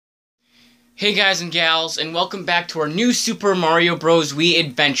Hey guys and gals, and welcome back to our new Super Mario Bros. Wii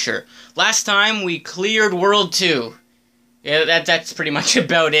adventure. Last time we cleared World 2. Yeah, that's pretty much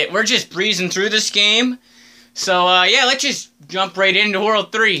about it. We're just breezing through this game. So, yeah, let's just jump right into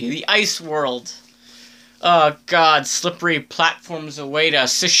World 3, the Ice World. Oh god, slippery platforms await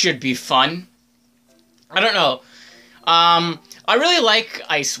us. This should be fun. I don't know. I really like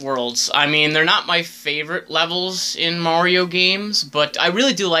Ice Worlds. I mean, they're not my favorite levels in Mario games, but I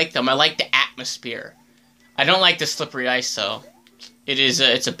really do like them. I like the atmosphere. I don't like the slippery ice, though.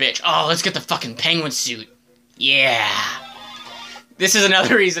 It's a bitch. Oh, let's get the fucking penguin suit. Yeah. This is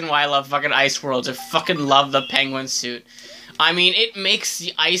another reason why I love fucking Ice Worlds. I fucking love the penguin suit. I mean, it makes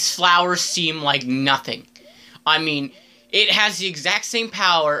the ice flower seem like nothing. I mean, it has the exact same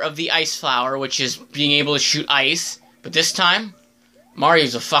power of the ice flower, which is being able to shoot ice. But this time,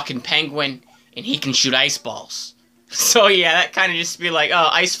 Mario's a fucking penguin, and he can shoot ice balls. So yeah, that kind of just be like, oh,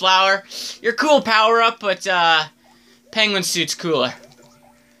 ice flower, you're cool power-up, but, penguin suit's cooler.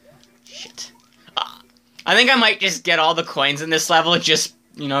 Shit. I think I might just get all the coins in this level, just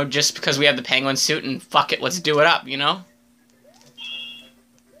because we have the penguin suit, and fuck it, let's do it up, you know?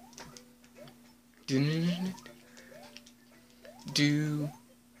 Do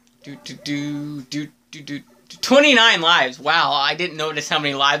 29 lives. Wow, I didn't notice how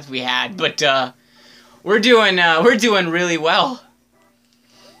many lives we had, but we're doing really well.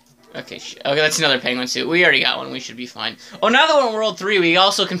 Okay, that's another penguin suit. We already got one. We should be fine. Oh, now that we're in World 3, we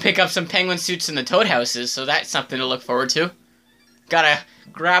also can pick up some penguin suits in the Toad houses, so that's something to look forward to. Gotta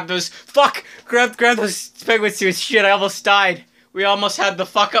grab those. Fuck! Grab those penguin suits. Shit, I almost died. We almost had the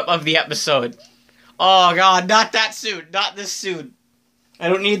fuck up of the episode. Oh god, not that suit. Not this suit. I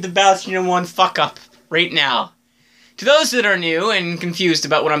don't need the Bowser 1 fuck up right now. To those that are new and confused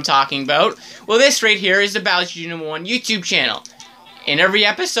about what I'm talking about, well, this right here is the Bowser 1 YouTube channel. In every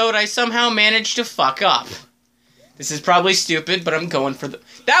episode, I somehow manage to fuck up. This is probably stupid, but I'm going for the...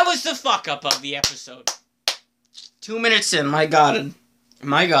 That was the fuck up of the episode. 2 minutes in, my god.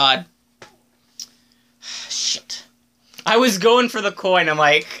 My god. Shit. I was going for the coin, I'm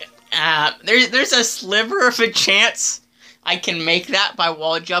like, there's a sliver of a chance I can make that by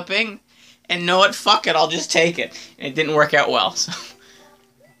wall jumping. And know what? Fuck it, I'll just take it. And it didn't work out well, so...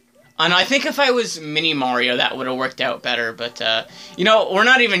 And I think if I was Mini Mario, that would have worked out better, but, you know, we're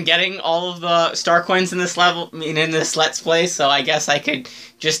not even getting all of the star coins in this level, in this Let's Play, so I guess I could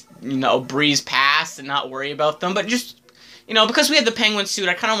just, you know, breeze past and not worry about them, but just, you know, because we had the penguin suit,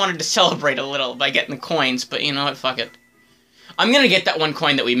 I kind of wanted to celebrate a little by getting the coins, but you know what? Fuck it. I'm gonna get that one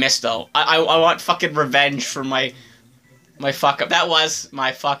coin that we missed, though. I want fucking revenge for my fuck up. That was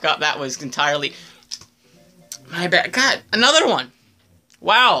my fuck up. That was entirely my bad. God, another one.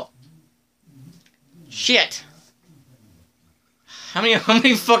 Wow. Shit. How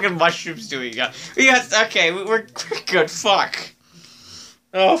many fucking mushrooms do we got? We got, okay, we're good. Fuck.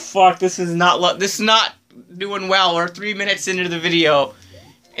 Oh fuck, this is not doing well. We're 3 minutes into the video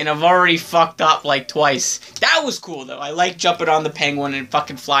and I've already fucked up like twice. That was cool though. I like jumping on the penguin and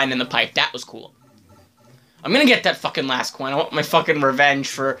fucking flying in the pipe. That was cool. I'm gonna get that fucking last coin. I want my fucking revenge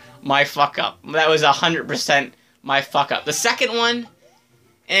for my fuck up. That was 100% my fuck up. The second one,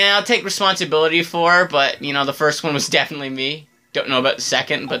 I'll take responsibility for, but, you know, the first one was definitely me. Don't know about the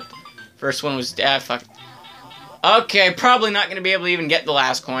second, but first one was, fuck. Okay, probably not gonna be able to even get the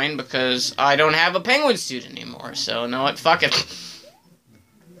last coin, because I don't have a penguin suit anymore, so, know what, fuck it.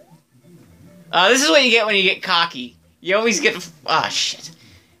 This is what you get when you get cocky. You always get, shit.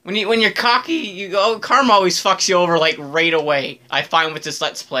 When you're cocky, karma always fucks you over, like, right away. I find with this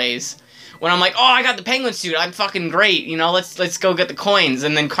Let's Plays. When I'm like, oh, I got the penguin suit, I'm fucking great, you know, let's go get the coins.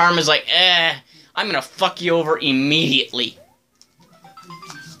 And then karma's like, I'm gonna fuck you over immediately.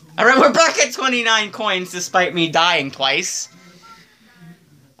 Alright, we're back at 29 coins despite me dying twice.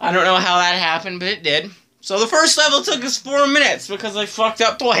 I don't know how that happened, but it did. So the first level took us 4 minutes because I fucked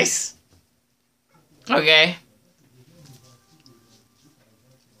up twice. Okay.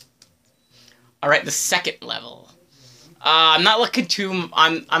 Alright, the second level. I'm not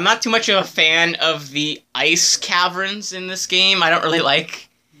too much of a fan of the ice caverns in this game. I don't really like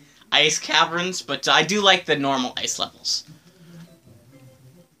ice caverns, but I do like the normal ice levels.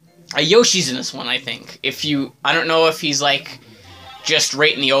 Yoshi's in this one, I think. I don't know if he's like just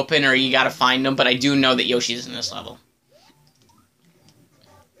right in the open or you gotta find him, but I do know that Yoshi's in this level.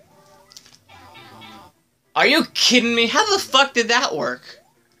 Are you kidding me? How the fuck did that work?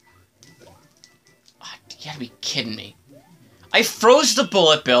 Oh, you gotta be kidding me. I froze the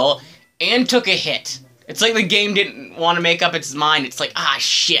bullet bill and took a hit. It's like the game didn't want to make up its mind. It's like,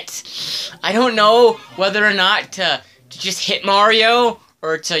 shit. I don't know whether or not to just hit Mario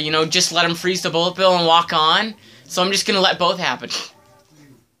or to, you know, just let him freeze the bullet bill and walk on. So I'm just gonna let both happen.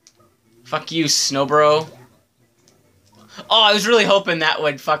 Fuck you, Snowbro. Oh, I was really hoping that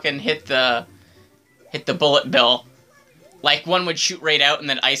would fucking hit the bullet bill. Like, one would shoot right out and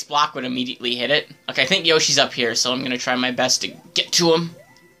then Ice Block would immediately hit it. Okay, I think Yoshi's up here, so I'm gonna try my best to get to him.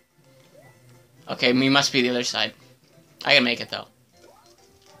 Okay, we must be the other side. I can make it, though.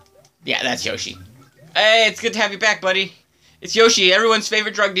 Yeah, that's Yoshi. Hey, it's good to have you back, buddy. It's Yoshi, everyone's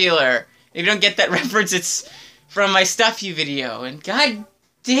favorite drug dealer. If you don't get that reference, it's from my Stuff You video. And god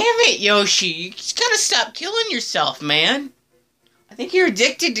damn it, Yoshi, you just gotta stop killing yourself, man. I think you're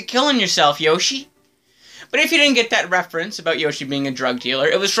addicted to killing yourself, Yoshi. But if you didn't get that reference about Yoshi being a drug dealer,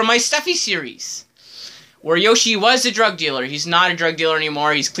 it was from my Stuffy series, where Yoshi was a drug dealer. He's not a drug dealer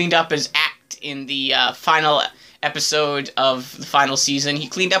anymore. He's cleaned up his act in the final episode of the final season. He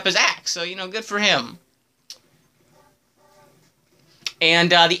cleaned up his act, so, you know, good for him.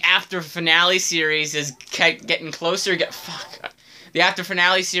 And the After Finale series is getting closer. The After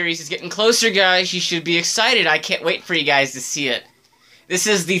Finale series is getting closer, guys. You should be excited. I can't wait for you guys to see it. This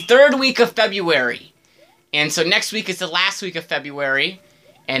is the 3rd week of February. And so next week is the last week of February,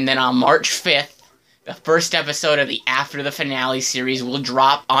 and then on March 5th, the first episode of the After the Finale series will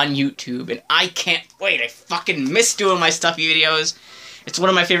drop on YouTube, and I can't wait. I fucking miss doing my Stuffy videos. It's one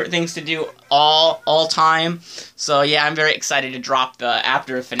of my favorite things to do all time. So yeah, I'm very excited to drop the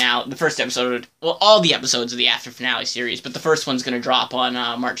After Finale, the first episode, well, all the episodes of the After Finale series, but the first one's going to drop on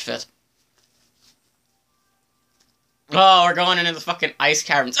March 5th. Oh, we're going into the fucking ice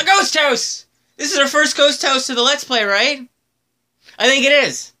caverns. A ghost house! This is our first ghost house to the Let's Play, right? I think it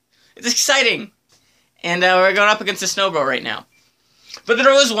is. It's exciting. And we're going up against the Snowbro right now. But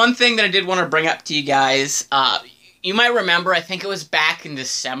there was one thing that I did want to bring up to you guys. You might remember, I think it was back in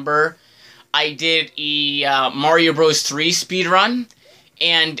December, I did a Mario Bros. 3 speedrun.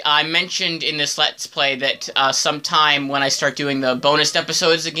 And I mentioned in this Let's Play that sometime when I start doing the bonus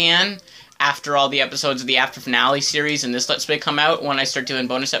episodes again, after all the episodes of the After Finale series and this Let's Play come out, when I start doing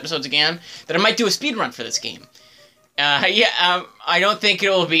bonus episodes again, that I might do a speedrun for this game. I don't think it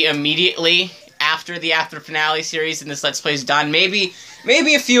will be immediately after the After Finale series and this Let's Play is done. Maybe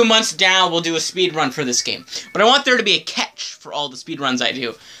a few months down we'll do a speedrun for this game. But I want there to be a catch for all the speedruns I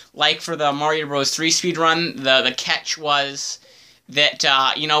do. Like for the Mario Bros. 3 speedrun, the catch was that,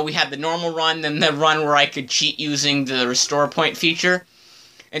 you know, we had the normal run, then the run where I could cheat using the restore point feature.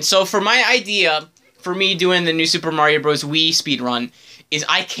 And so for my idea, for me doing the new Super Mario Bros. Wii speedrun, is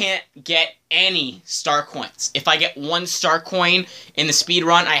I can't get any star coins. If I get 1 star coin in the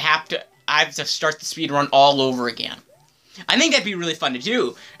speedrun, I have to start the speedrun all over again. I think that'd be really fun to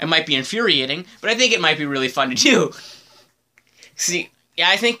do. It might be infuriating, but I think it might be really fun to do. See, yeah,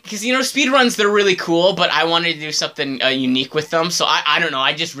 I think, because, you know, speedruns, they're really cool, but I wanted to do something unique with them, so I don't know,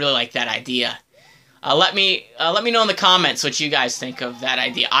 I just really like that idea. Let me know in the comments what you guys think of that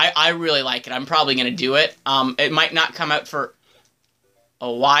idea. I really like it. I'm probably gonna do it. It might not come out for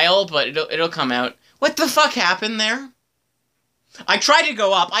a while, but it'll come out. What the fuck happened there? I tried to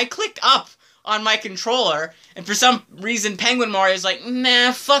go up. I clicked up on my controller, and for some reason Penguin Mario's like,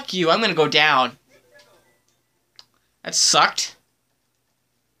 nah, fuck you. I'm gonna go down. That sucked.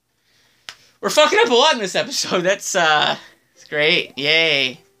 We're fucking up a lot in this episode. That's it's great.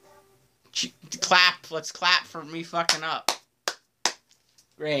 Yay. Clap. Let's clap for me fucking up.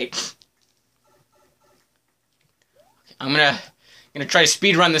 Great. Okay, I'm gonna try to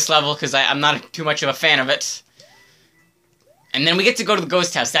speedrun this level because I'm not too much of a fan of it. And then we get to go to the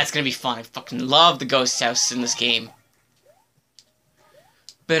ghost house. That's gonna be fun. I fucking love the ghost house in this game.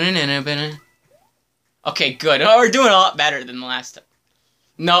 Okay, good. Oh, we're doing a lot better than the last time.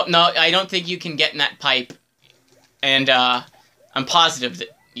 No, I don't think you can get in that pipe. And I'm positive that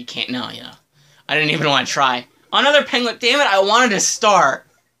you can't. No, you know. I didn't even want to try. Another penguin. Damn it, I wanted a star.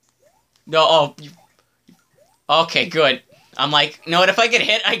 No, okay, good. I'm like, no, if I get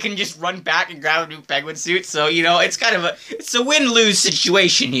hit, I can just run back and grab a new penguin suit. So, you know, it's kind of it's a win-lose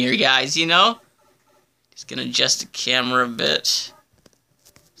situation here, guys, you know? Just gonna adjust the camera a bit.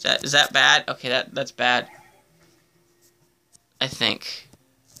 Is that bad? Okay, that's bad. I think.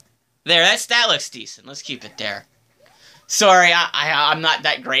 There, that looks decent. Let's keep it there. Sorry, I'm not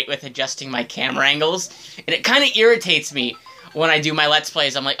that great with adjusting my camera angles, and it kind of irritates me when I do my Let's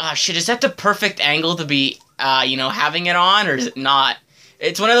Plays. I'm like, oh shit, is that the perfect angle to be, you know, having it on, or is it not?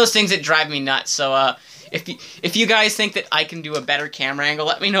 It's one of those things that drive me nuts, so, if you guys think that I can do a better camera angle,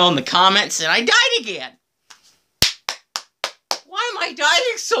 let me know in the comments, and I died again! Why am I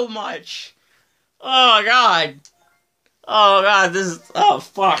dying so much? Oh god. Oh god, oh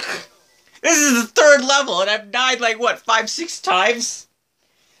fuck. This is the 3rd level, and I've died like, what, 5-6 times?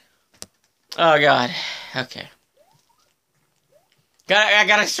 Oh god. Okay. I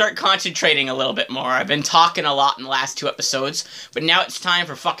gotta start concentrating a little bit more. I've been talking a lot in the last 2 episodes, but now it's time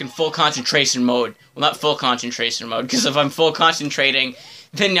for fucking full concentration mode. Well, not full concentration mode, because if I'm full concentrating,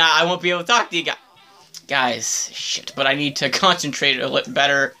 then I won't be able to talk to you guys. Shit, but I need to concentrate a little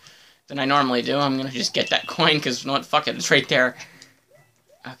better than I normally do. I'm gonna just get that coin, because you know what? Fuck it, it's right there.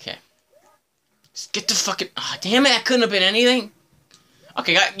 Okay. Just get the fucking... Oh, damn it, that couldn't have been anything.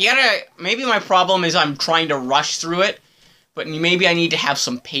 Okay, you gotta... Maybe my problem is I'm trying to rush through it. But maybe I need to have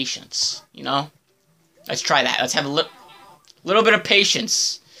some patience, you know? Let's try that. Let's have a little bit of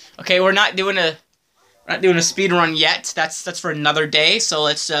patience. Okay, we're not doing a speed run yet. That's for another day. So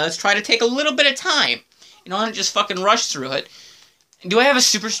let's try to take a little bit of time. You know, and just fucking rush through it. Do I have a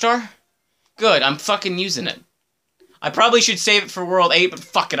superstar? Good, I'm fucking using it. I probably should save it for World 8, but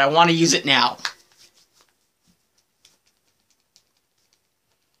fuck it, I want to use it now.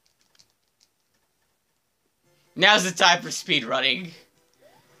 Now's the time for speedrunning.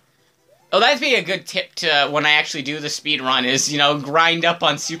 Oh, that'd be a good tip to when I actually do the speedrun is, you know, grind up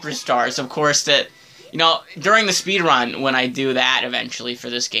on superstars. Of course, that, you know, during the speedrun, when I do that eventually for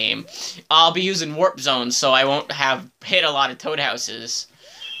this game, I'll be using warp zones, so I won't have hit a lot of Toad Houses.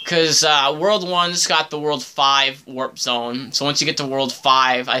 Because World 1's got the World 5 warp zone, so once you get to World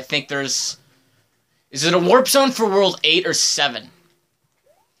 5, I think there's... Is it a warp zone for World 8 or 7?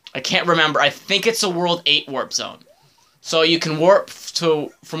 I can't remember. I think it's a World 8 warp zone. So you can warp to...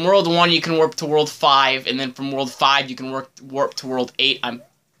 From World 1, you can warp to World 5, and then from World 5, you can warp to World 8. I'm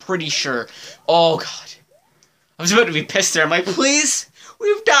pretty sure. Oh, God. I was about to be pissed there. I'm like, please?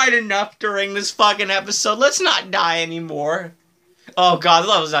 We've died enough during this fucking episode. Let's not die anymore. Oh, God. The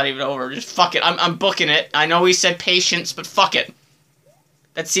level's not even over. Just fuck it. I'm booking it. I know we said patience, but fuck it.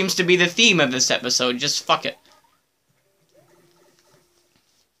 That seems to be the theme of this episode. Just fuck it.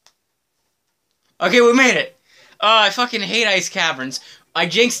 Okay, we made it. Oh, I fucking hate ice caverns. I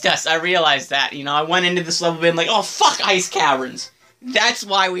jinxed us. I realized that. You know, I went into this level being like, oh, fuck ice caverns. That's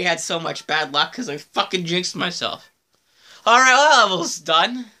why we had so much bad luck, because I fucking jinxed myself. Alright, well, that level's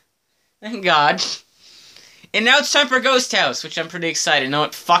done. Thank God. And now it's time for Ghost House, which I'm pretty excited. No,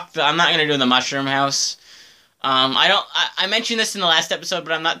 fuck I'm not gonna do the Mushroom House. I mentioned this in the last episode,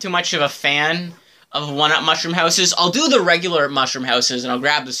 but I'm not too much of a fan of one-up mushroom houses. I'll do the regular mushroom houses, and I'll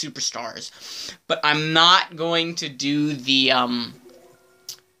grab the superstars. But I'm not going to do the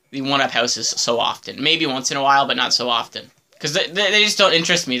one-up houses so often. Maybe once in a while, but not so often. Because they just don't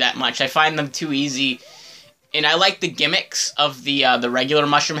interest me that much. I find them too easy. And I like the gimmicks of the regular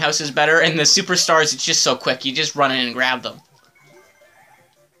mushroom houses better. And the superstars, it's just so quick. You just run in and grab them.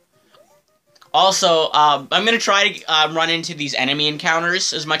 Also, I'm going to try to run into these enemy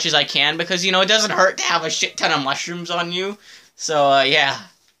encounters as much as I can, because, you know, it doesn't hurt to have a shit ton of mushrooms on you. So, yeah.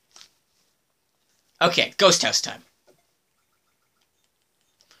 Okay, Ghost House time.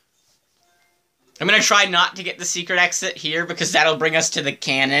 I'm going to try not to get the secret exit here, because that'll bring us to the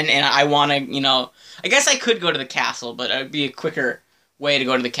cannon, and I want to, you know... I guess I could go to the castle, but it would be a quicker way to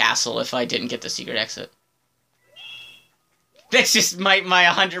go to the castle if I didn't get the secret exit. That's just my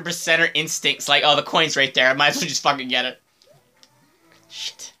 100%er instincts, like, oh, the coin's right there, I might as well just fucking get it.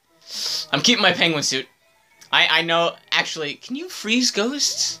 Shit. I'm keeping my penguin suit. I know, actually, can you freeze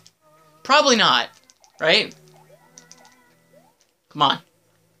ghosts? Probably not, right? Come on.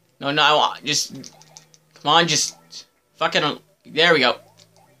 No, just, come on, just, fucking, there we go.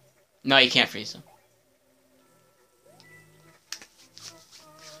 No, you can't freeze them.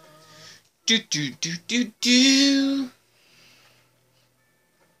 Do.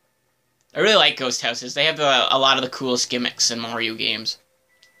 I really like Ghost Houses. They have a lot of the coolest gimmicks in Mario games.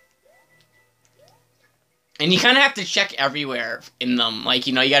 And you kind of have to check everywhere in them. Like,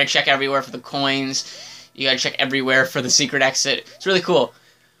 you know, you gotta check everywhere for the coins. You gotta check everywhere for the secret exit. It's really cool.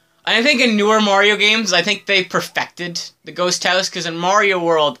 And I think in newer Mario games, I think they perfected the Ghost House, because in Mario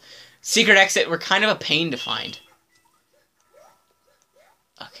World, secret exit were kind of a pain to find.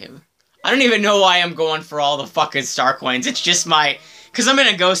 Okay. I don't even know why I'm going for all the fucking star coins. It's just my... Because I'm in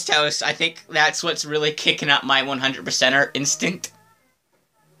a ghost house, I think that's what's really kicking up my 100%er instinct.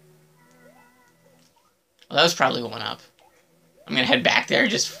 Well, that was probably one up. I'm gonna head back there,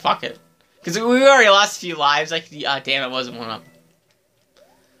 just fuck it. Because we already lost a few lives, like, damn, it wasn't one up.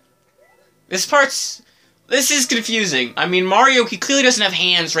 This is confusing. I mean, Mario, he clearly doesn't have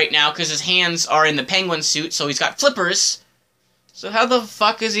hands right now, because his hands are in the penguin suit, so he's got flippers. So how the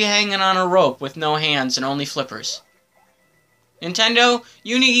fuck is he hanging on a rope with no hands and only flippers? Nintendo,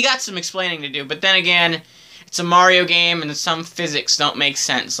 you got some explaining to do, but then again, it's a Mario game and some physics don't make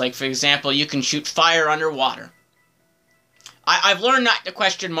sense. Like, for example, you can shoot fire underwater. I've learned not to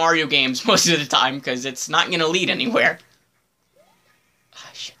question Mario games most of the time, because it's not going to lead anywhere. Ah,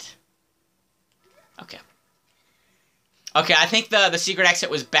 shit. Okay. Okay, I think the secret exit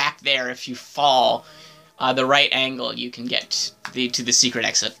was back there. If you fall the right angle, you can get to the secret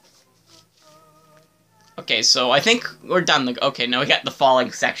exit. Okay, so I think we're done. Okay, now we got the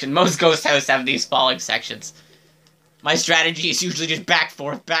falling section. Most ghost houses have these falling sections. My strategy is usually just back,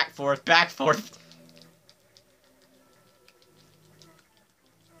 forth, back, forth, back, forth.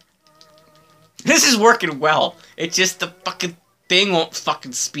 This is working well. It's just the fucking thing won't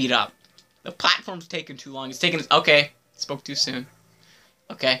fucking speed up. The platform's taking too long. It's taking... Okay. Spoke too soon.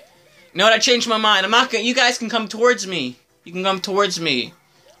 Okay. You know what? I changed my mind. I'm not gonna... You guys can come towards me. You can come towards me.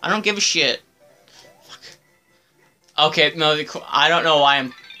 I don't give a shit. Fuck. Okay, no, I don't know why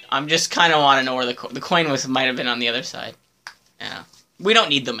I'm just kind of want to know where the coin might have been on the other side. Yeah. We don't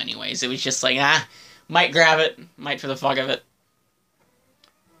need them anyways. It was just like, might grab it. Might for the fuck of it.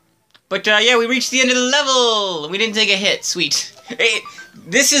 But, yeah, we reached the end of the level! We didn't take a hit. Sweet. Hey,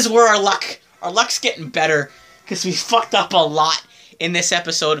 this is where our luck's getting better, because we fucked up a lot in this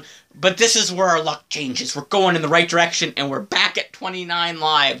episode, but this is where our luck changes. We're going in the right direction, and we're back at 29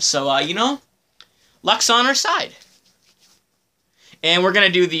 lives. So, you know, luck's on our side. And we're gonna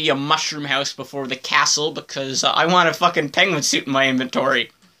do the mushroom house before the castle, because I want a fucking penguin suit in my inventory.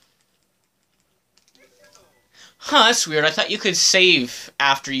 Huh, that's weird. I thought you could save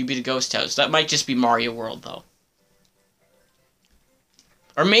after you beat a ghost house. That might just be Mario World, though.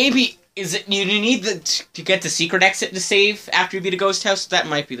 Or maybe, is it you need to get the secret exit to save after you beat a ghost house? That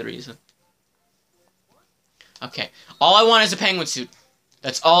might be the reason. Okay. All I want is a penguin suit.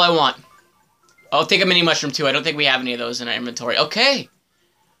 That's all I want. I'll take a mini mushroom, too. I don't think we have any of those in our inventory. Okay.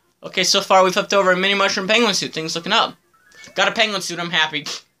 Okay, so far we flipped over a mini mushroom penguin suit. Things looking up. Got a penguin suit. I'm happy.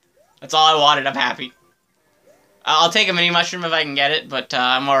 That's all I wanted. I'm happy. I'll take a mini mushroom if I can get it, but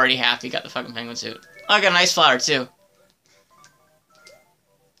I'm already happy. Got the fucking penguin suit. Oh, I got a nice flower, too.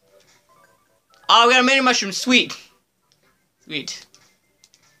 Oh, we got a mini mushroom. Sweet. Sweet.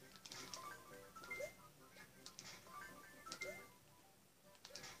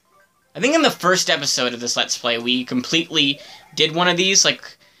 I think in the first episode of this Let's Play, we completely did one of these,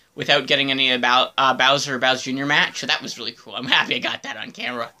 like, without getting any about Bowser or Bowser Jr. match. So that was really cool. I'm happy I got that on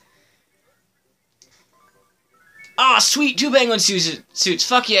camera. Oh, sweet, 2 penguin suits.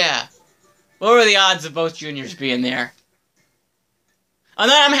 Fuck yeah. What were the odds of both juniors being there? Oh,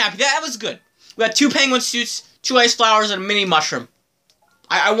 no, I'm happy. That was good. We got 2 penguin suits, 2 ice flowers, and a mini mushroom.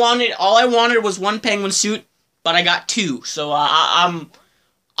 All I wanted was 1 penguin suit, but I got 2. So, I'm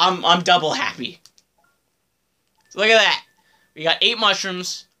double happy. So look at that. We got 8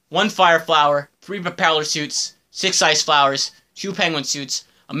 mushrooms, 1 fire flower, 3 propeller suits, 6 ice flowers, 2 penguin suits,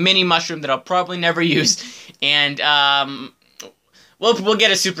 a mini mushroom that I'll probably never use, and we'll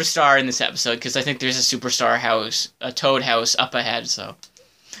get a superstar in this episode, because I think there's a superstar house, a toad house up ahead. So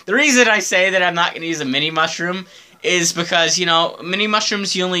the reason I say that I'm not going to use a mini mushroom is because, you know, mini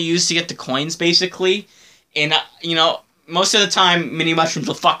mushrooms you only use to get the coins, basically, and you know, most of the time mini mushrooms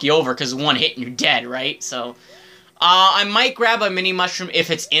will fuck you over because 1 hit and you're dead, right? So I might grab a mini mushroom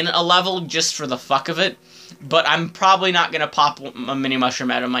if it's in a level just for the fuck of it. But I'm probably not going to pop a mini mushroom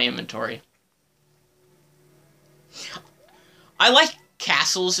out of my inventory. I like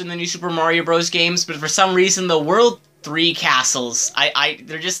castles in the new Super Mario Bros. Games, but for some reason the World 3 castles,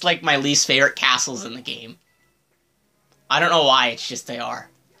 they're just like my least favorite castles in the game. I don't know why, it's just they are.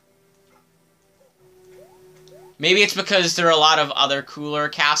 Maybe it's because there are a lot of other cooler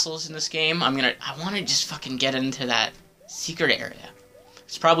castles in this game. I want to just fucking get into that secret area.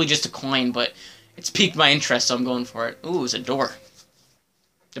 It's probably just a coin, but it's piqued my interest, so I'm going for it. Ooh, it's a door.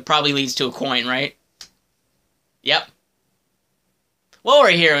 It probably leads to a coin, right? Yep. While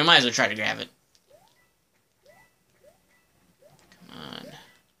we're here, we might as well try to grab it. Come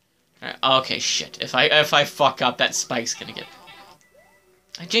on. Okay, shit. If I fuck up, that spike's gonna get...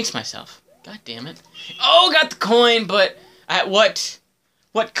 I jinxed myself. God damn it. Oh, got the coin, but at what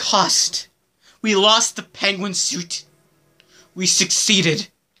cost? We lost the penguin suit. We succeeded.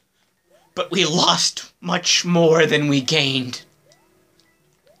 But we lost much more than we gained.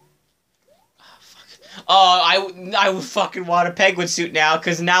 Oh, fuck. Oh, I fucking want a penguin suit now,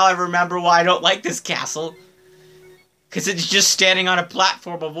 because now I remember why I don't like this castle. Because it's just standing on a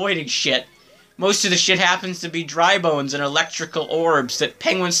platform avoiding shit. Most of the shit happens to be dry bones and electrical orbs that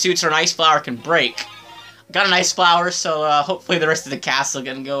penguin suits or an ice flower can break. Got an ice flower, so hopefully the rest of the castle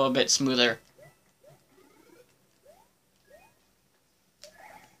can go a bit smoother.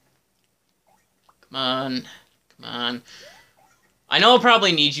 Come on. Come on. I know I'll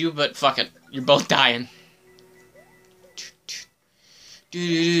probably need you, but fuck it. You're both dying.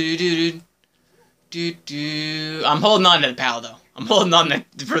 I'm holding on to the PAL, though. I'm holding on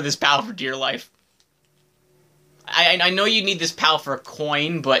for this PAL for dear life. I know you need this PAL for a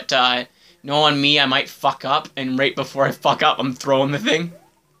coin, but knowing me, I might fuck up, and right before I fuck up, I'm throwing the thing.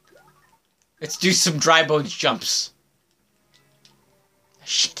 Let's do some dry bones jumps.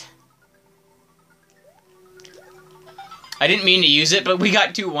 Shit. I didn't mean to use it, but we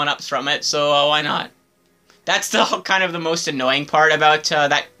got 2 1-ups from it, so why not? That's the kind of the most annoying part about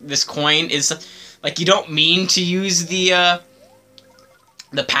this coin is, like, you don't mean to use the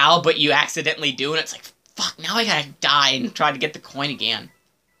PAL, but you accidentally do, and it's like, fuck, now I gotta die and try to get the coin again.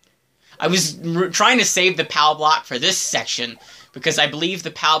 I was trying to save the PAL block for this section, because I believe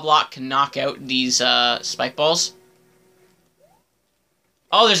the PAL block can knock out these spike balls.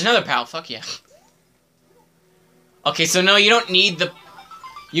 Oh, there's another PAL, fuck yeah. Okay, so no, you don't need the...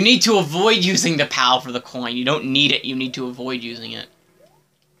 You need to avoid using the PAL for the coin. You don't need it, you need to avoid using it.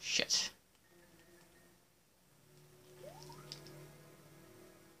 Shit.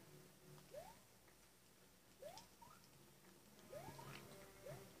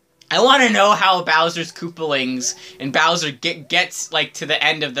 I want to know how Bowser's Koopalings and Bowser gets, like, to the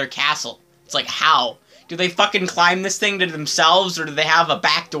end of their castle. It's like, how? Do they fucking climb this thing to themselves, or do they have a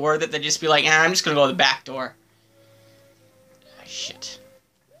back door that they just be like, I'm just gonna go to the back door? Shit.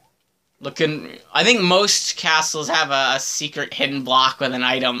 I think most castles have a secret hidden block with an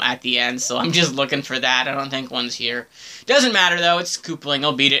item at the end, so I'm just looking for that. I don't think one's here. Doesn't matter, though. It's Koopaling.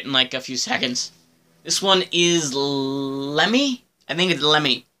 I'll beat it in, like, a few seconds. This one is Lemmy? I think it's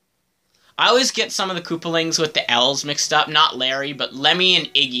Lemmy. I always get some of the Koopalings with the L's mixed up. Not Larry, but Lemmy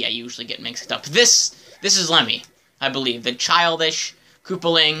and Iggy I usually get mixed up. This is Lemmy, I believe. The childish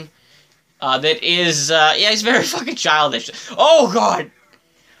Koopaling that is... yeah, he's very fucking childish. Oh, God!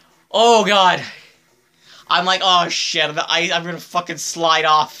 Oh, God. I'm like, oh, shit. I'm gonna fucking slide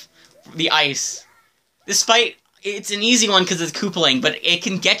off the ice. This fight, it's an easy one because it's Koopaling, but it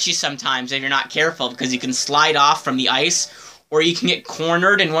can get you sometimes if you're not careful, because you can slide off from the ice, or you can get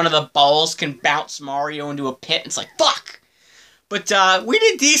cornered and one of the balls can bounce Mario into a pit. It's like, fuck! But we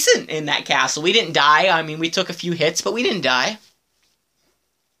did decent in that castle. We didn't die. I mean, we took a few hits, but we didn't die.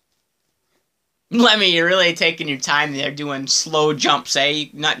 Lemmy, you're really taking your time there doing slow jumps, eh?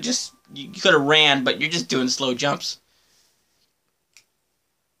 Not just... You could have ran, but you're just doing slow jumps.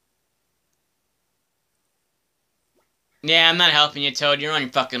 Yeah, I'm not helping you, Toad. You're on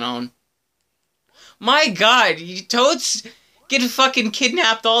your fucking own. My God, Toads get fucking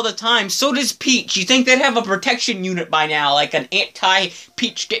kidnapped all the time. So does Peach. You think they'd have a protection unit by now, like an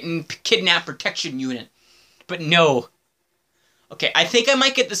anti-Peach getting kidnapped protection unit. But no. Okay, I think I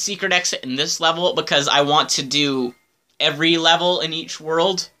might get the secret exit in this level because I want to do every level in each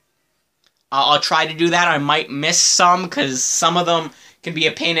world. I'll try to do that. I might miss some because some of them can be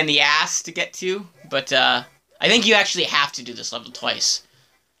a pain in the ass to get to. But I think you actually have to do this level twice.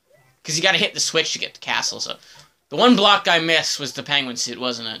 Because you gotta hit the switch to get the castle, so... The one block I missed was the penguin suit,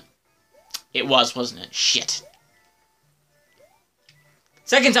 wasn't it? It was, wasn't it? Shit.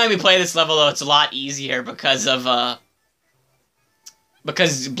 Second time we play this level, though, it's a lot easier because of,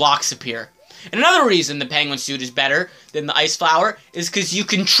 because blocks appear. And another reason the penguin suit is better than the ice flower is because you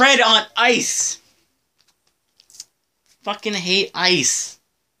can tread on ice. Fucking hate ice.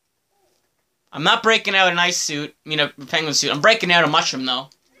 I'm not breaking out an ice suit, a penguin suit. I'm breaking out a mushroom, though.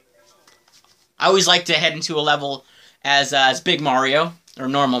 I always like to head into a level as Big Mario, or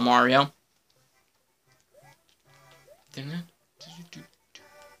normal Mario.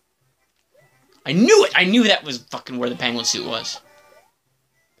 I knew it! I knew that was fucking where the penguin suit was.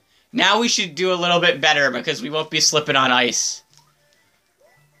 Now we should do a little bit better, because we won't be slipping on ice.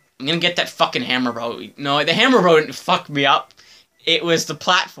 I'm gonna get that fucking hammer bro. No, the hammer bro didn't fuck me up. It was the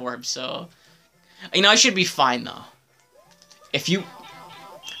platform, so... I should be fine, though.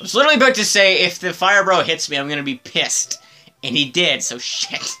 I was literally about to say, if the fire bro hits me, I'm gonna be pissed. And he did, so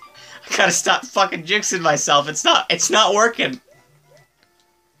shit. I gotta stop fucking jinxing myself. It's not working.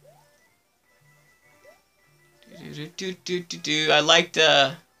 I like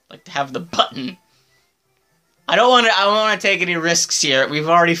to have the button. I don't wanna take any risks here. We've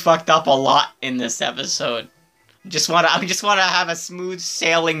already fucked up a lot in this episode. I just wanna have a smooth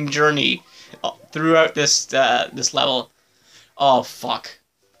sailing journey throughout this level. Oh fuck.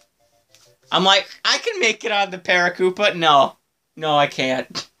 I'm like, I can make it on the Paracoopa. No. No, I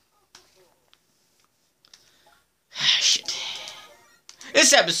can't. Shit.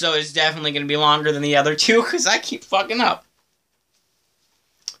 This episode is definitely going to be longer than the other two, because I keep fucking up.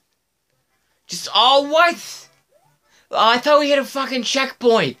 What? Oh, I thought we had a fucking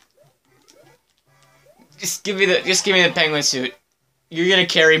checkpoint. Just give me the penguin suit. You're gonna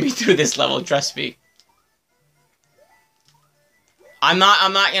carry me through this level, trust me. I'm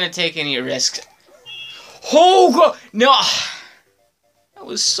not gonna take any risks. Oh god, no! That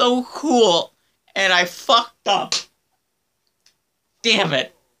was so cool, and I fucked up. Damn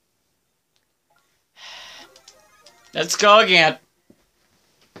it. Let's go again.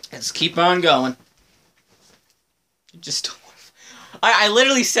 Let's keep on going. Just... I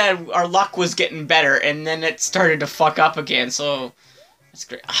literally said our luck was getting better, and then it started to fuck up again, so... That's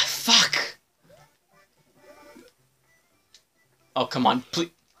great. Ah, fuck! Oh, come on, please.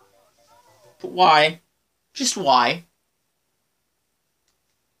 But why? Just why?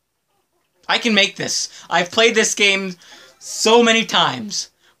 I can make this. I've played this game so many times.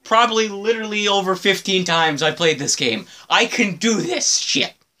 Probably literally over 15 times I've played this game. I can do this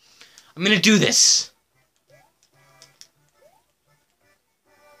shit. I'm gonna do this.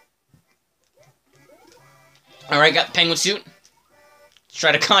 Alright, got the penguin suit. Let's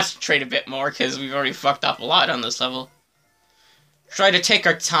try to concentrate a bit more, because we've already fucked up a lot on this level. Try to take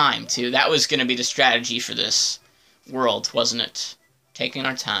our time, too. That was gonna be the strategy for this world, wasn't it? Taking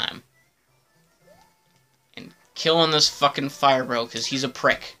our time. And killing this fucking fire bro, because he's a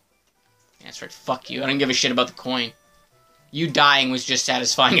prick. Yeah, that's right, fuck you. I don't give a shit about the coin. You dying was just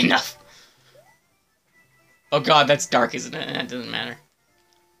satisfying enough. Oh god, that's dark, isn't it? That doesn't matter.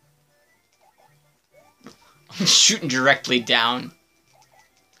 I'm shooting directly down.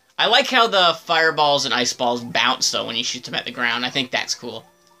 I like how the fireballs and ice balls bounce, though, when you shoot them at the ground. I think that's cool.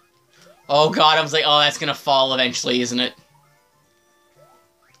 Oh god, I was like, oh, that's gonna fall eventually, isn't it?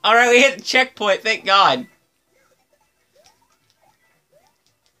 Alright, we hit the checkpoint, thank god.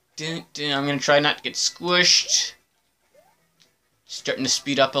 I'm gonna try not to get squished. Starting to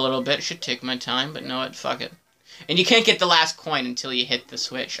speed up a little bit. Should take my time, but no, what, fuck it. And you can't get the last coin until you hit the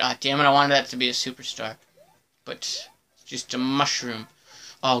switch. Ah, damn it, I wanted that to be a superstar. But it's just a mushroom.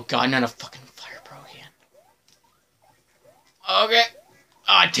 Oh god, not a fucking fire pro again. Okay.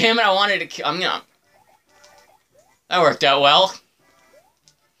 Ah, damn it, I wanted to kill... I'm gonna... That worked out well.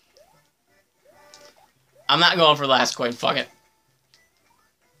 I'm not going for the last coin, fuck it.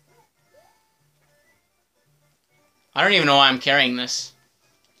 I don't even know why I'm carrying this.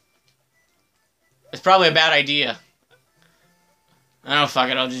 It's probably a bad idea. I don't fuck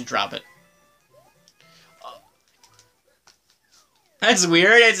it, I'll just drop it. That's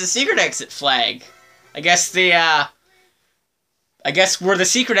weird, it's a secret exit flag. I guess the, I guess where the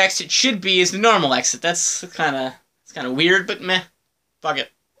secret exit should be is the normal exit. That's kinda weird, but meh. Fuck it.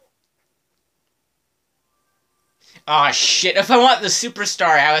 Aw, shit. If I want the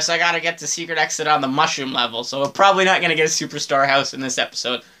superstar house, I gotta get the secret exit on the mushroom level, so we're probably not gonna get a superstar house in this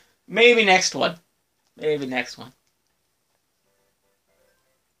episode. Maybe next one. Maybe next one.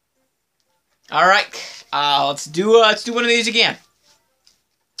 Alright, let's do one of these again.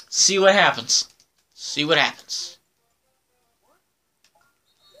 See what happens. See what happens.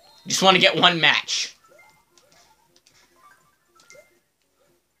 Just want to get one match.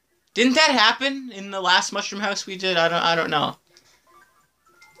 Didn't that happen in the last mushroom house we did? I don't know.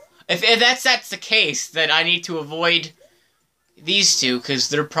 If that's the case, then I need to avoid these two, because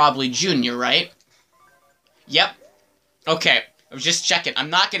they're probably junior, right? Yep. Okay, I was just checking. I'm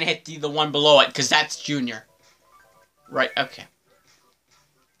not going to hit the one below it, because that's junior. Right, okay.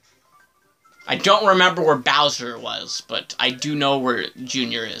 I don't remember where Bowser was, but I do know where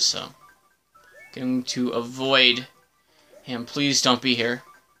Junior is, so... Going to avoid him. Please don't be here.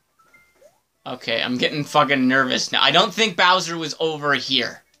 Okay, I'm getting fucking nervous now. I don't think Bowser was over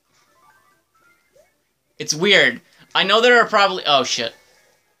here. It's weird. I know there are probably... Oh, shit.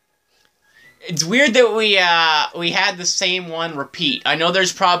 It's weird that we had the same one repeat. I know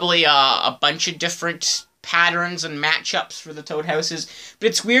there's probably a bunch of different patterns and matchups for the Toad houses, but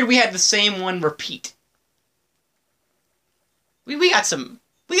it's weird we had the same one repeat. We got some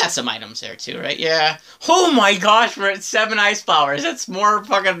items there too, right? Yeah. Oh my gosh, we're at 7 ice flowers. That's more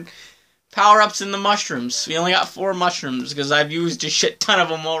fucking power-ups than the mushrooms. We only got 4 mushrooms because I've used a shit ton of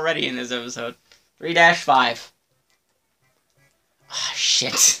them already in this episode. 3-5. Ah,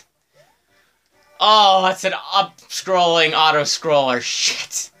 shit. Oh, that's an up-scrolling auto-scroller.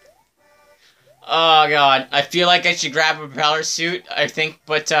 Shit. Oh, God. I feel like I should grab a propeller suit, I think,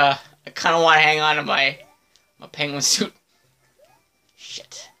 but, I kind of want to hang on to my penguin suit.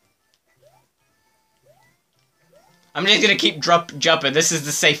 Shit. I'm just gonna keep jumping. This is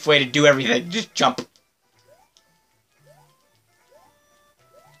the safe way to do everything. Just jump.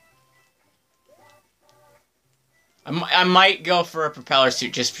 I might go for a propeller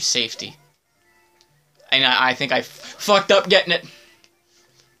suit just for safety. And I think I fucked up getting it.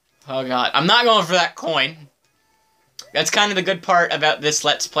 Oh god. I'm not going for that coin. That's kind of the good part about this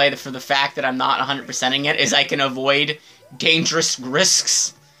Let's Play, for the fact that I'm not 100%ing it, is I can avoid dangerous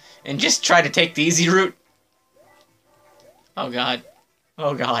risks and just try to take the easy route. Oh god.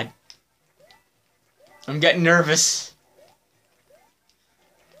 Oh god. I'm getting nervous.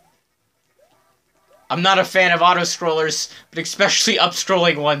 I'm not a fan of auto-scrollers, but especially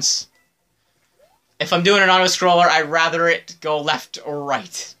up-scrolling ones. If I'm doing an auto-scroller, I'd rather it go left or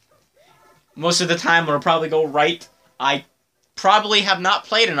right. Most of the time, it'll probably go right. I probably have not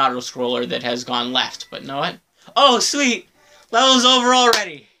played an auto-scroller that has gone left, but you know what? Oh, sweet! Level's over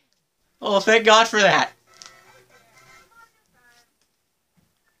already! Oh, thank God for that.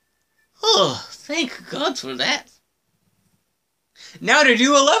 Oh, thank God for that. Now to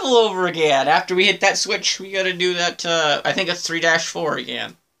do a level over again. After we hit that switch, we gotta do that, I think it's 3-4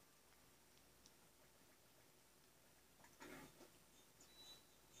 again.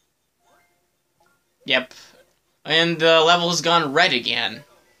 Yep. And the level has gone red again.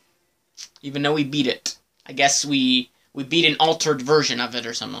 Even though we beat it. I guess we beat an altered version of it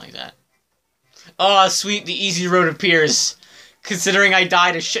or something like that. Oh, sweet, the easy road appears. Considering I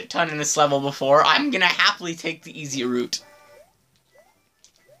died a shit ton in this level before, I'm gonna happily take the easy route.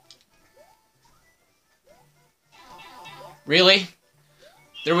 Really?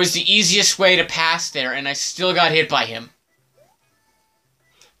 There was the easiest way to pass there, and I still got hit by him.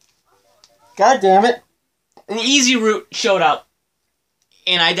 God damn it. An easy route showed up,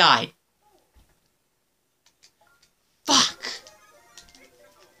 and I died. Fuck.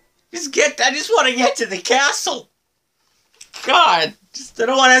 I just want to get to the castle. God, I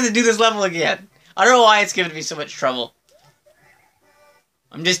don't want to have to do this level again. I don't know why it's giving me so much trouble.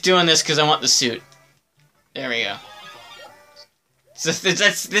 I'm just doing this because I want the suit. There we go. So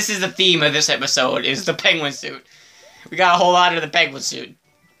this is the theme of this episode, is the penguin suit. We gotta hold on to the penguin suit.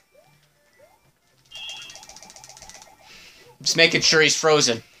 Just making sure he's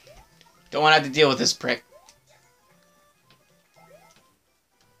frozen. Don't want to have to deal with this prick.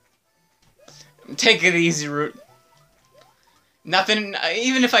 I'm taking the easy route. Nothing,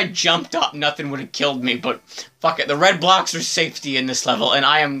 even if I jumped up, nothing would have killed me, but fuck it. The red blocks are safety in this level, and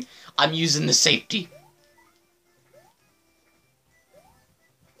I'm using the safety.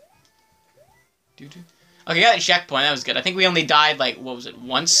 Okay, got a checkpoint. That was good. I think we only died, like, what was it,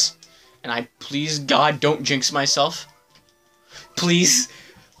 once? And I, please, God, don't jinx myself. Please.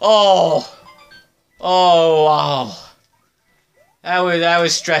 Oh. Oh, wow. That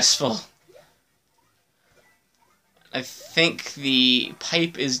was stressful. I think the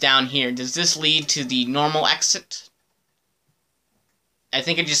pipe is down here. Does this lead to the normal exit? I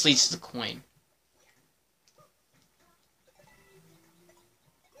think it just leads to the coin.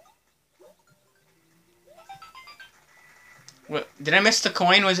 What, did I miss the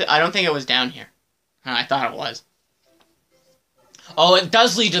coin? Was it? I don't think it was down here. I thought it was. Oh, it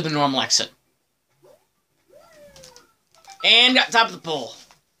does lead to the normal exit. And got top of the pole.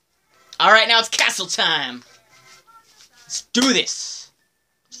 Alright, now it's castle time. Let's do this.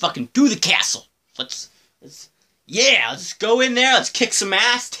 Let's fucking do the castle. Let's go in there. Let's kick some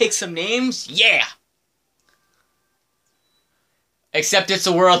ass, take some names. Yeah. Except it's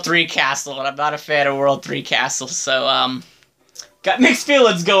a World 3 castle, and I'm not a fan of World 3 castles, so, got mixed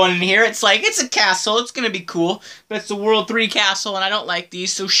feelings going in here. It's like, it's a castle, it's gonna be cool, but it's a World 3 castle, and I don't like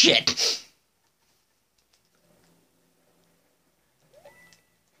these, so shit.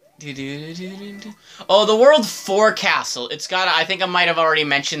 Oh, the World 4 castle. It's got, I think I might have already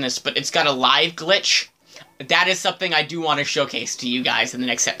mentioned this, but it's got a live glitch. That is something I do want to showcase to you guys in the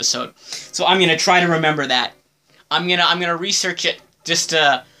next episode. So I'm gonna try to remember that. I'm gonna research it just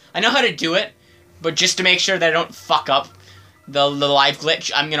to, I know how to do it, but just to make sure that I don't fuck up the live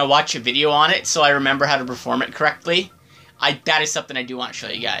glitch, I'm gonna watch a video on it so I remember how to perform it correctly. That is something I do want to show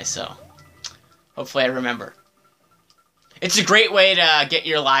you guys, so hopefully I remember. It's a great way to get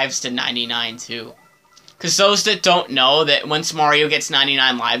your lives to 99 too. Because those that don't know that once Mario gets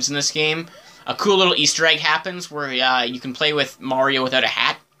 99 lives in this game, a cool little Easter egg happens where you can play with Mario without a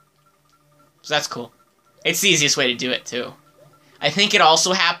hat. So that's cool. It's the easiest way to do it too. I think it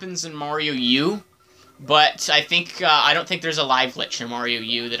also happens in Mario U, but I think I don't think there's a live glitch in Mario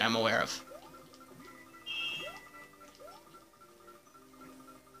U that I'm aware of.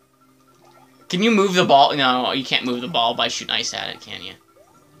 Can you move the ball? No, you can't move the ball by shooting ice at it, can you?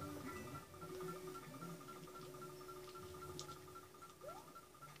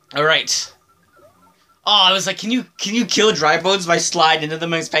 Alright. Oh, I was like, can you kill dry bones by sliding into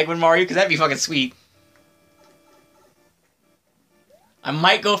them as Penguin Mario? Because that'd be fucking sweet. I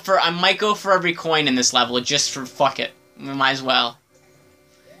might go for every coin in this level just for fuck it. We might as well.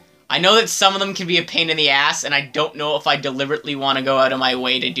 I know that some of them can be a pain in the ass, and I don't know if I deliberately want to go out of my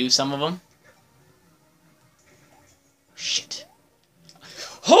way to do some of them. Shit.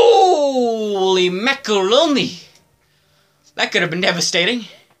 Holy macaroni! That could have been devastating. At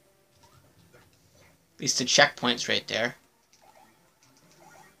least the checkpoint's right there.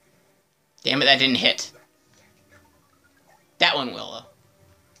 Damn it, that didn't hit. That one will, though.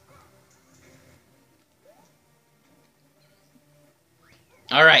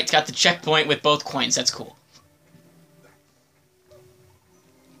 Alright, it's got the checkpoint with both coins. That's cool.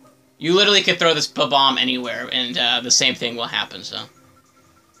 You literally could throw this bomb anywhere, and the same thing will happen, so.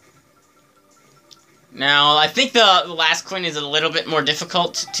 Now, I think the last coin is a little bit more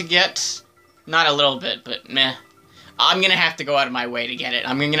difficult to get. Not a little bit, but meh. I'm gonna have to go out of my way to get it.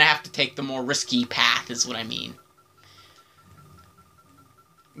 I'm gonna have to take the more risky path, is what I mean.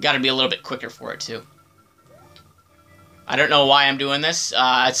 Gotta be a little bit quicker for it, too. I don't know why I'm doing this.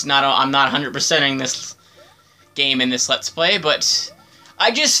 I'm not 100%ing this game in this Let's Play, but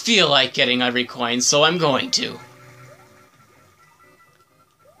I just feel like getting every coin, so I'm going to.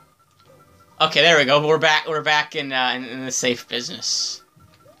 Okay, there we go. We're back in the safe business.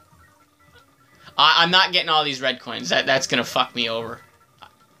 I'm not getting all these red coins. That's gonna fuck me over.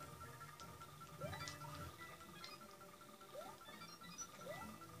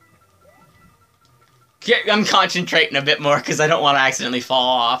 I'm concentrating a bit more because I don't want to accidentally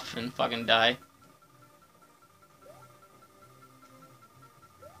fall off and fucking die.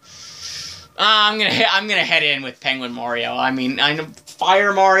 I'm gonna head in with Penguin Mario. I mean, I know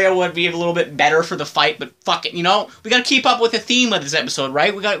Fire Mario would be a little bit better for the fight, but fuck it, you know? We gotta keep up with the theme of this episode,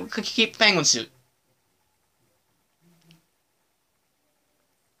 right? We gotta keep Penguin Suit.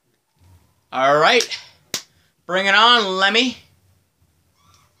 Alright. Bring it on, Lemmy.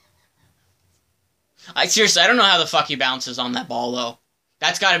 Seriously, I don't know how the fuck he bounces on that ball, though.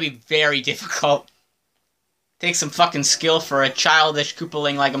 That's gotta be very difficult. Takes some fucking skill for a childish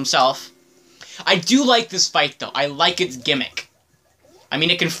Koopaling like himself. I do like this fight, though. I like its gimmick. I mean,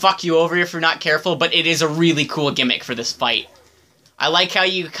 it can fuck you over if you're not careful, but it is a really cool gimmick for this fight. I like how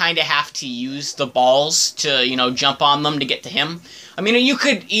you kind of have to use the balls to, you know, jump on them to get to him. I mean, you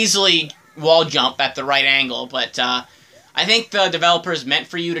could easily wall jump at the right angle, but, I think the developers meant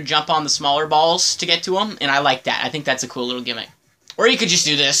for you to jump on the smaller balls to get to them, and I like that. I think that's a cool little gimmick. Or you could just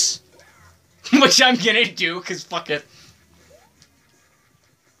do this. Which I'm gonna do, because fuck it.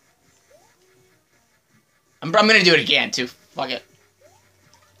 I'm gonna do it again, too. Fuck it.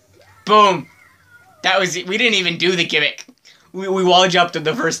 Boom. That was it. We didn't even do the gimmick. We wall jumped it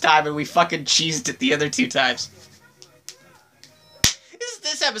the first time, and we fucking cheesed it the other 2 times.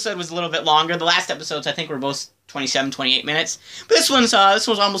 This episode was a little bit longer. The last episodes, I think, were both 27, 28 minutes. But this one's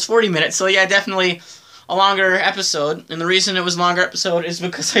almost 40 minutes, so yeah, definitely a longer episode. And the reason it was a longer episode is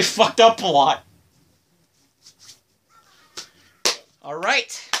because I fucked up a lot.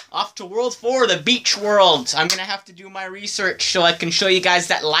 Alright, off to World 4, the beach world. I'm gonna have to do my research so I can show you guys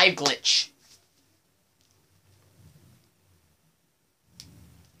that live glitch.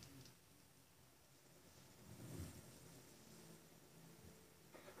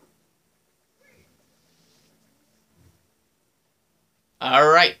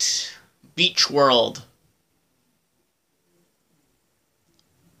 Alright, beach world.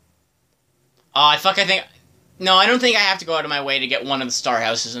 I think... No, I don't think I have to go out of my way to get one of the star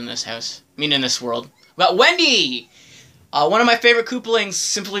houses in this house. I mean, in this world. But Wendy! One of my favorite Koopalings,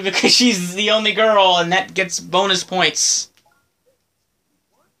 simply because she's the only girl, and that gets bonus points.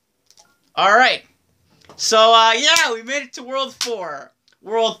 Alright. So, yeah, we made it to World 4.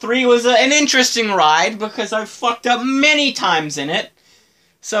 World 3 was an interesting ride, because I fucked up many times in it.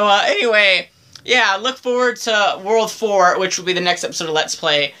 So, anyway, yeah, look forward to World 4, which will be the next episode of Let's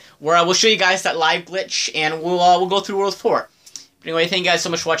Play, where I will show you guys that live glitch, and we'll go through World 4. But anyway, thank you guys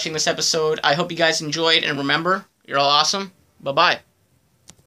so much for watching this episode. I hope you guys enjoyed, and remember, you're all awesome. Bye-bye.